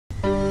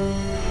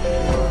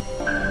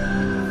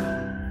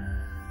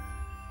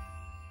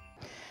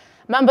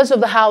Members of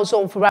the House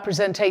of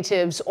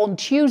Representatives on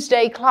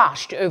Tuesday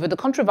clashed over the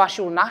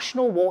controversial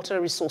National Water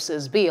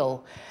Resources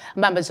Bill.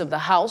 Members of the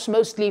House,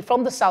 mostly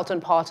from the southern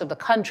part of the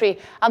country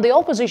and the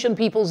opposition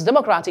People's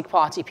Democratic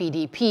Party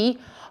 (PDP),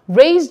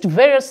 raised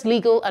various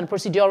legal and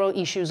procedural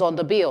issues on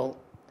the bill.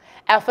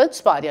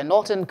 Efforts by their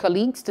northern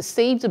colleagues to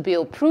save the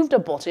bill proved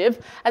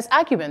abortive as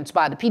arguments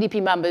by the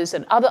PDP members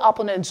and other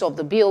opponents of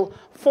the bill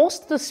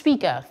forced the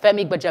Speaker,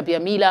 Femi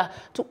Gbajabiamila,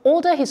 to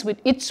order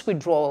its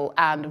withdrawal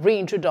and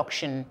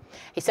reintroduction.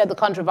 He said the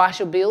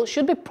controversial bill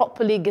should be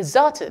properly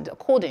gazetted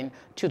according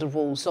to the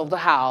rules of the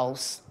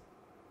House.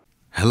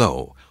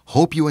 Hello,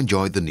 hope you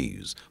enjoyed the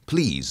news.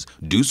 Please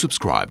do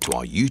subscribe to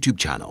our YouTube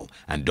channel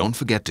and don't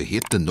forget to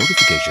hit the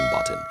notification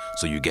button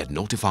so you get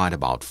notified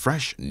about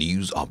fresh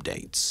news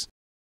updates.